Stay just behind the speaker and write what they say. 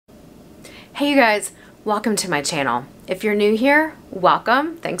Hey you guys, welcome to my channel. If you're new here,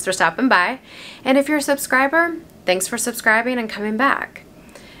 welcome, thanks for stopping by. And if you're a subscriber, thanks for subscribing and coming back.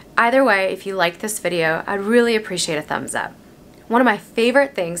 Either way, if you like this video, I'd really appreciate a thumbs up. One of my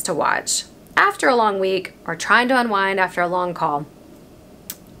favorite things to watch after a long week or trying to unwind after a long call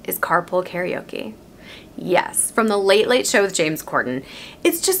is carpool karaoke. Yes, from the Late Late Show with James Corden.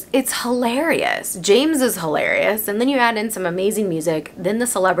 It's hilarious. James is hilarious, and then you add in some amazing music, then the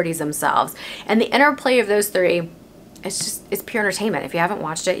celebrities themselves, and the interplay of those three, it's pure entertainment. If you haven't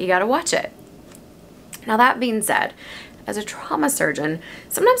watched it, you gotta watch it. Now that being said, as a trauma surgeon,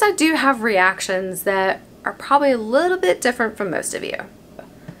 sometimes I do have reactions that are probably a little bit different from most of you.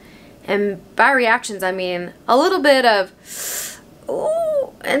 And by reactions, I mean a little bit of,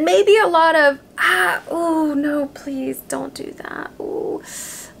 ooh, and maybe a lot of, oh no, please don't do that. Ooh.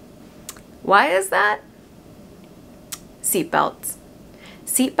 Why is that? Seatbelts.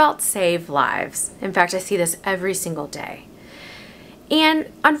 Seatbelts save lives. In fact, I see this every single day.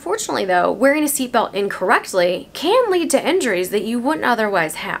 And unfortunately though, wearing a seatbelt incorrectly can lead to injuries that you wouldn't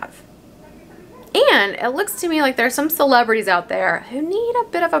otherwise have. And it looks to me like there are some celebrities out there who need a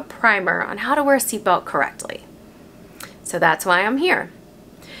bit of a primer on how to wear a seatbelt correctly. So that's why I'm here,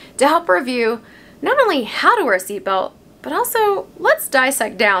 to help review not only how to wear a seatbelt, but also let's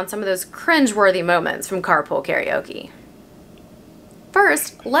dissect down some of those cringe-worthy moments from carpool karaoke.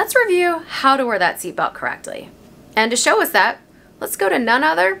 First, let's review how to wear that seatbelt correctly. And to show us that, let's go to none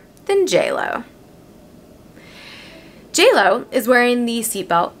other than J-Lo. J-Lo is wearing the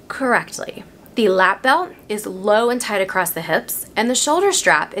seatbelt correctly. The lap belt is low and tight across the hips, and the shoulder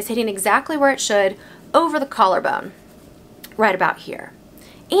strap is hitting exactly where it should over the collarbone, right about here.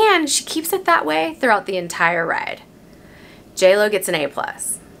 And she keeps it that way throughout the entire ride. J-Lo gets an A+.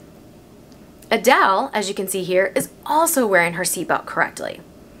 Adele, as you can see here, is also wearing her seatbelt correctly.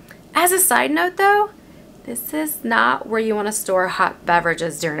 As a side note though, this is not where you want to store hot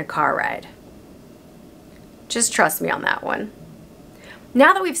beverages during a car ride. Just trust me on that one.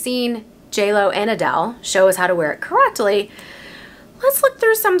 Now that we've seen J-Lo and Adele show us how to wear it correctly, let's look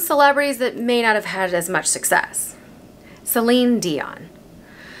through some celebrities that may not have had as much success. Celine Dion.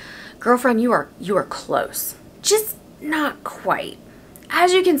 Girlfriend, you are close. Just not quite.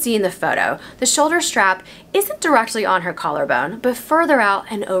 As you can see in the photo, the shoulder strap isn't directly on her collarbone, but further out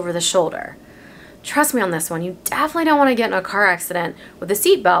and over the shoulder. Trust me on this one, you definitely don't want to get in a car accident with a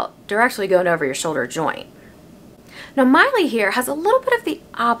seatbelt directly going over your shoulder joint. Now Miley here has a little bit of the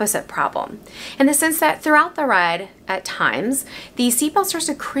opposite problem, in the sense that throughout the ride, at times, the seatbelt starts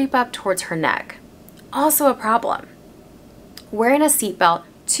to creep up towards her neck. Also a problem. Wearing a seatbelt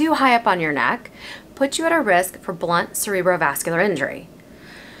too high up on your neck puts you at a risk for blunt cerebrovascular injury,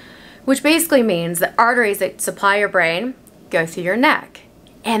 which basically means that arteries that supply your brain go through your neck,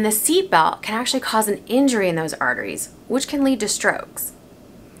 and the seatbelt can actually cause an injury in those arteries, which can lead to strokes.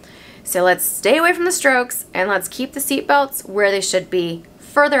 So let's stay away from the strokes and let's keep the seatbelts where they should be,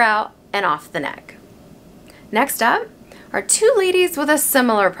 further out and off the neck. Next up are two ladies with a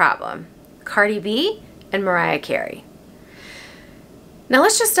similar problem, Cardi B and Mariah Carey. Now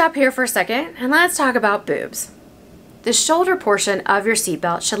let's just stop here for a second and let's talk about boobs. The shoulder portion of your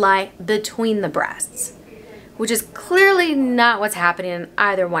seatbelt should lie between the breasts, which is clearly not what's happening in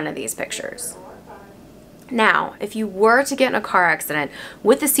either one of these pictures. Now, if you were to get in a car accident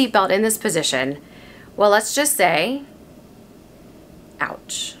with the seatbelt in this position, well, let's just say,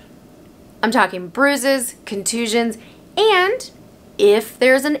 ouch. I'm talking bruises, contusions, and if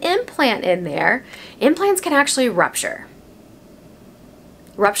there's an implant in there, implants can actually rupture.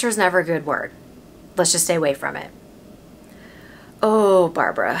 Rupture is never a good word. Let's just stay away from it. Oh,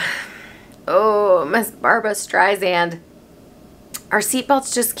 Barbara. Oh, Miss Barbara Streisand. Our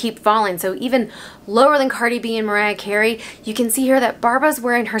seatbelts just keep falling, so even lower than Cardi B and Mariah Carey, you can see here that Barbara's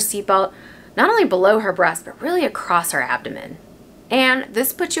wearing her seatbelt not only below her breast, but really across her abdomen. And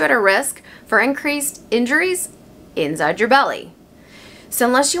this puts you at a risk for increased injuries inside your belly. So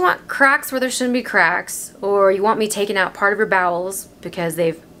unless you want cracks where there shouldn't be cracks, or you want me taking out part of your bowels because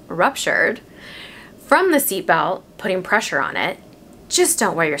they've ruptured from the seatbelt, putting pressure on it, just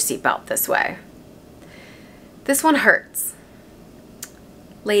don't wear your seatbelt this way. This one hurts.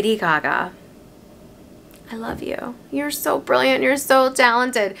 Lady Gaga. I love you. You're so brilliant. You're so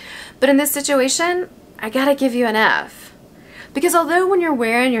talented. But in this situation, I gotta give you an F. Because although when you're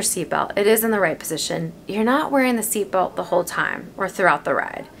wearing your seatbelt, it is in the right position, you're not wearing the seatbelt the whole time or throughout the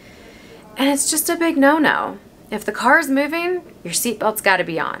ride. And it's just a big no-no. If the car is moving, your seatbelt's gotta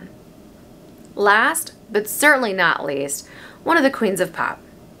be on. Last, but certainly not least, one of the queens of pop,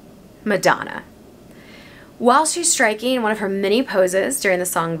 Madonna. While she's striking one of her many poses during the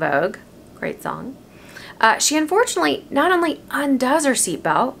song Vogue, Great song. She unfortunately not only undoes her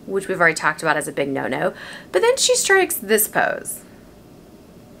seatbelt, which we've already talked about as a big no-no, but then she strikes this pose.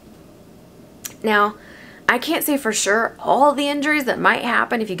 Now, I can't say for sure all the injuries that might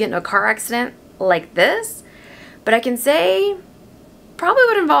happen if you get in a car accident like this, but I can say probably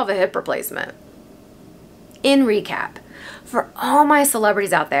would involve a hip replacement. In recap, for all my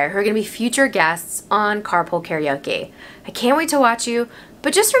celebrities out there who are going to be future guests on Carpool Karaoke, I can't wait to watch you,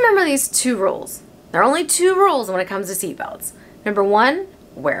 but just remember these 2 rules. There are only 2 rules when it comes to seatbelts. Number 1,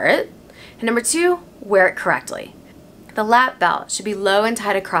 wear it. And number 2, wear it correctly. The lap belt should be low and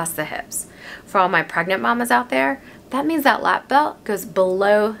tight across the hips. For all my pregnant mamas out there, that means that lap belt goes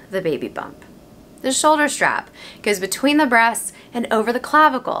below the baby bump. The shoulder strap goes between the breasts and over the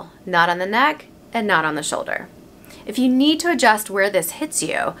clavicle, not on the neck and not on the shoulder. If you need to adjust where this hits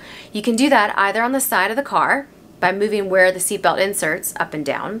you, you can do that either on the side of the car by moving where the seatbelt inserts up and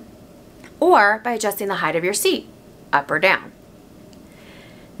down, or by adjusting the height of your seat, up or down.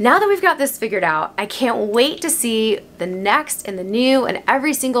 Now that we've got this figured out, I can't wait to see the next and the new and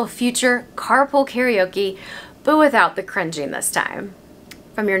every single future Carpool Karaoke, but without the cringing this time.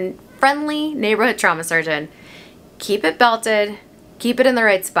 From your friendly neighborhood trauma surgeon, keep it belted, keep it in the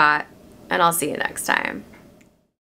right spot, and I'll see you next time.